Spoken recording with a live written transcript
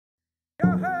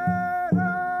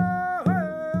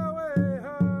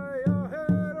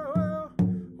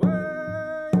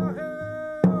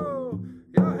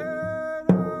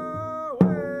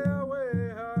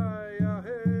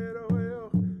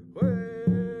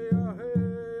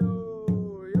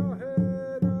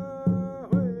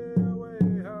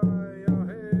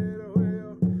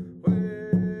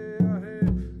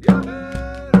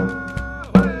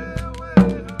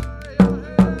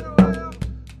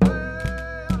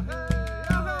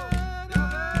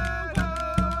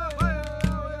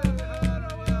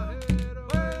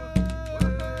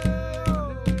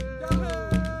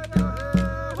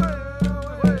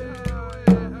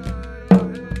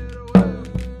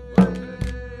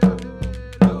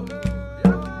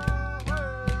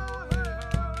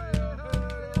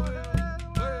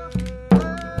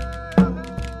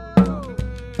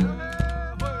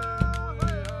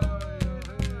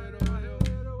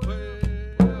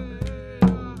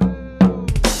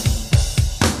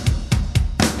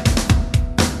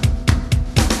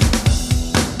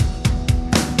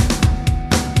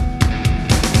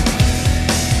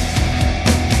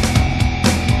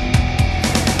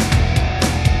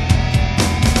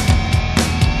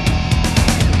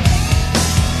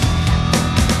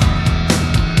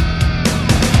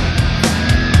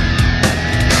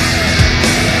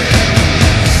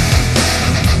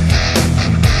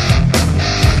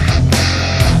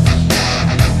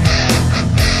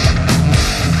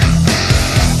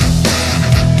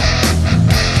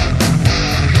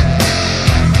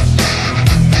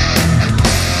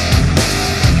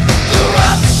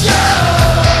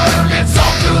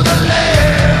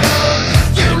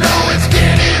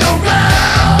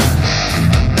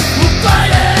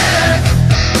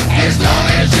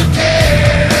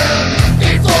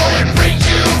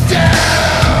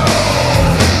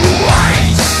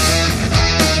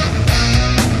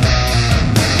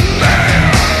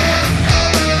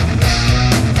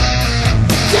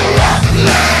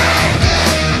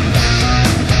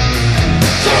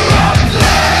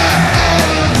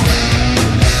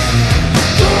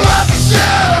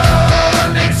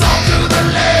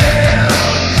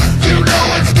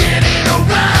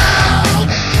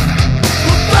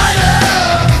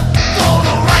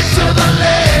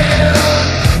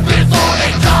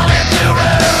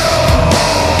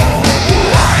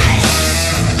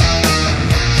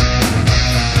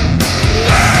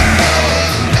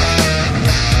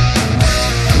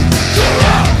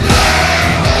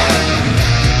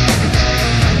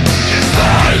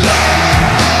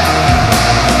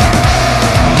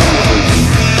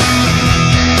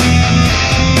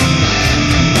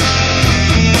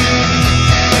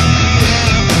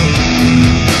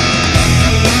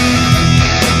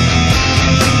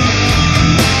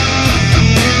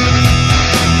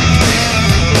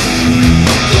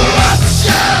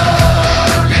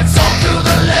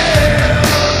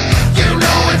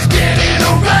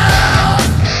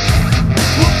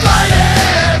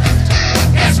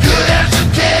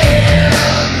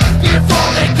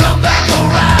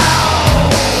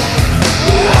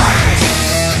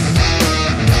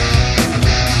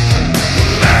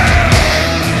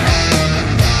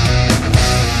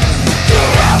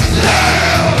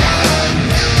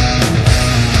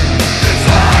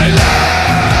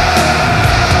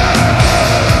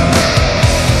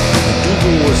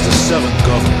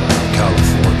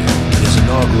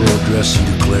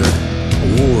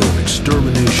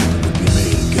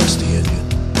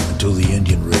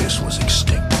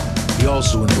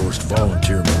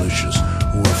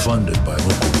funded by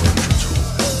local merchants who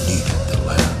needed the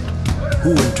land, who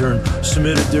in turn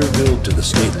submitted their bill to the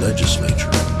state legislature,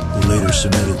 who later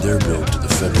submitted their bill to the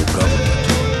federal government,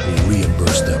 who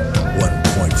reimbursed them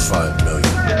 $1.5 million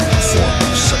in the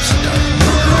form of subsidized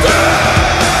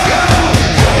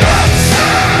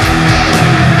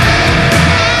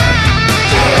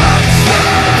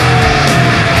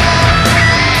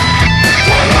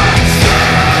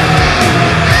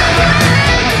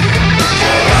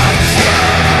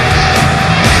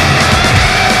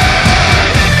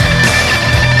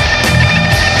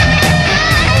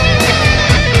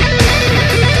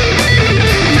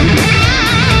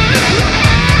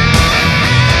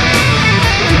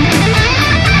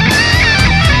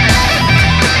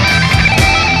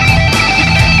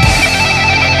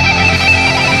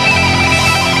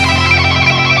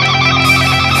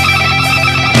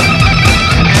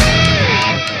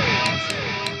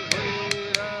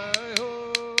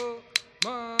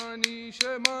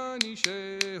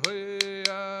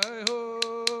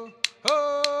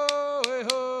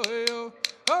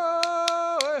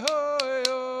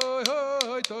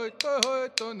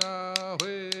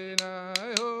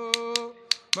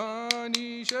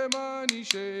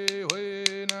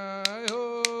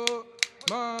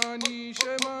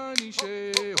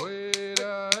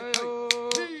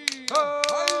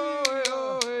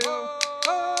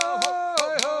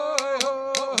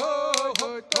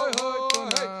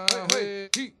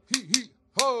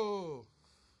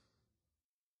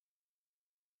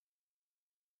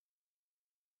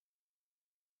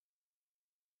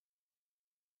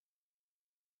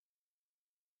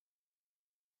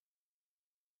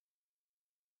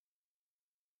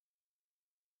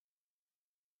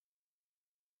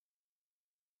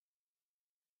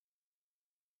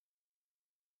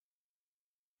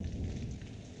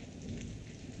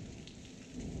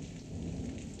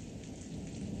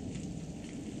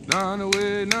None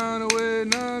away, none away,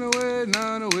 none away,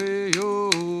 none away, yo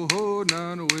ho,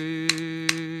 none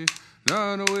away,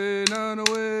 none away, none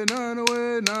away, none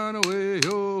away, none away,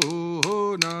 yo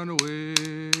ho, none away,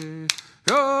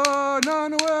 yo,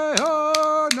 none away,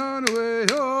 ho, none away,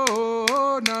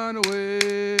 yo, none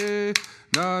away,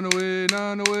 none away,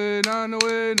 none away, none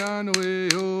away, none away,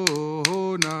 yo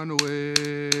ho, none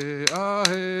away, ah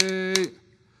hey.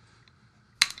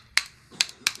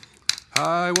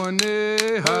 I want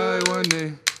it, I want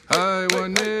it, I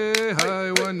want it,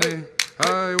 I want it,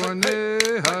 I want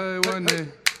it, I want it,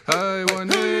 I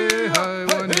want it, I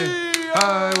want it,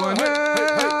 I want it,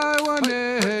 I want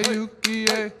it, Yuki,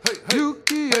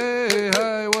 Yuki,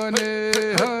 I want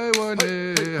it, I want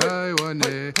it, I want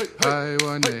it, I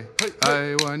want it, I want it,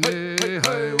 I want it,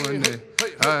 I want it,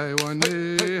 I want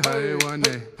it,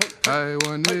 I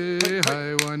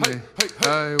want it,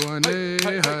 I want it, I want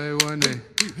it, I want it.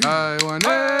 I want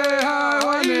it, I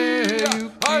want it,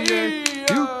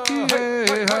 Yuki,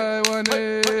 I want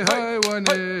it, I want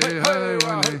it, I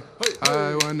want it,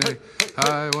 I want it,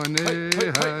 I want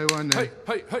it, I want it,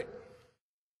 hey, hey.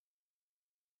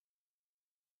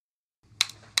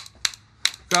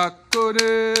 Gakko ne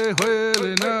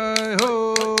huele nai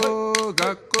ho,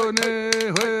 gakko ne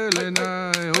huele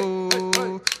nai ho,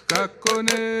 gakko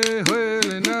ne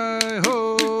huele nai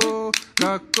ho,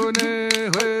 gakko ne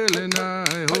huele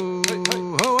nai ho.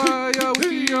 Hoaya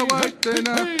wiki ya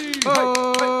waitena,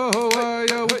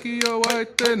 hoaya wiki ya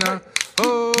waitena, ho,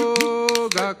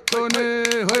 gakko ne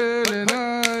huele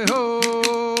nai ho,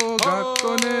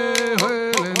 gakko ne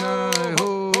huele nai ho,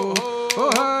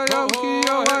 hoaya wiki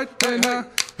ya waitena.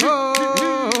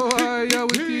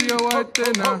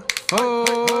 Tena,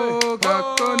 oh,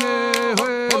 gakone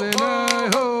huele nai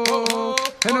ho,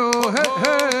 heno hey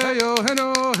hey yo, heno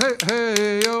hey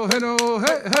hey yo, heno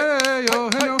hey hey yo,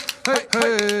 heno hey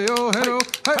hey yo, heno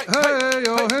hey hey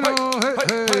yo, heno hey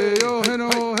hey yo, heno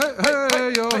hey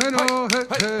hey yo, heno hey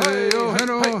hey yo,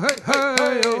 heno hey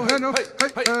hey yo, heno hey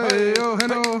hey yo,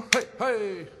 heno hey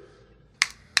hey.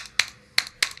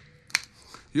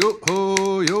 Yo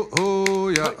ho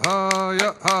ya ha. Yo ho ya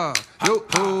ha. Yo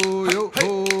ho hey yo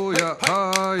ho ya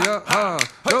ha.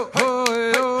 Yo ho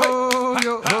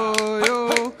ya ha. Yo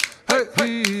ho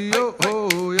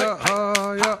ya ha.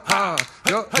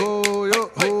 Yo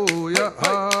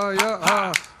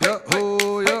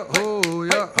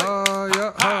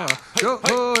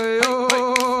ho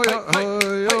ya ha.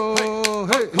 Yo ho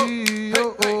hey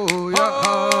yo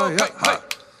ya ha.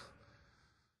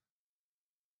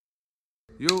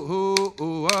 Yo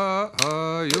ho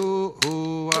ah yo ho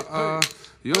ah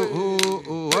yo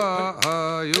ho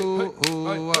ah yo ho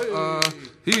ah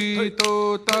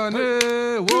hito tane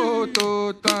wo to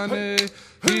tane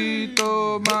hito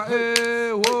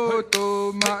mae wo to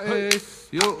mae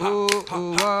yo ho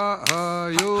ah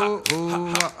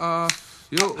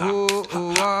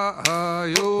Yohowa,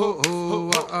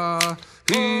 Yohowa,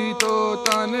 Hito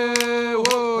tane,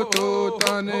 woto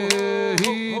tane,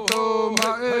 Hito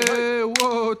mae,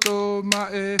 woto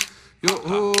mae,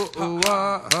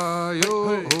 Yohowa,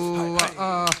 Yohowa,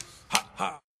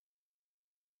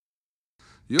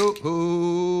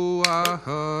 Yohowa,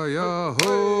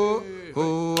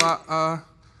 Yohowa,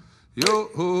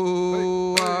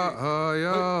 Yohowa,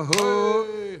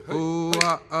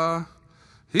 Yohowa,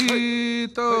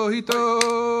 Hito, hito,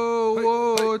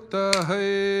 wota,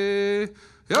 hey,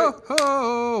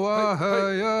 Yohowa,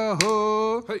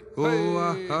 Yohowa,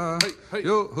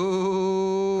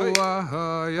 Yohowa,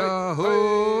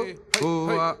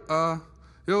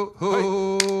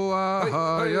 Yohowa,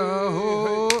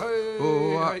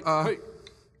 Yohowa.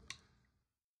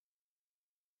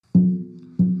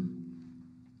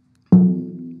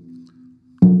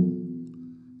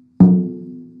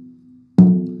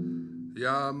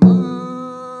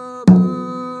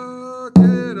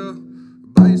 Yamakera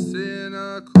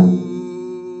baisena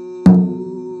kuya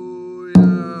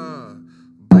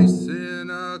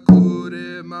baisena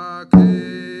kure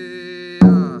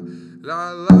makea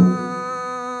la la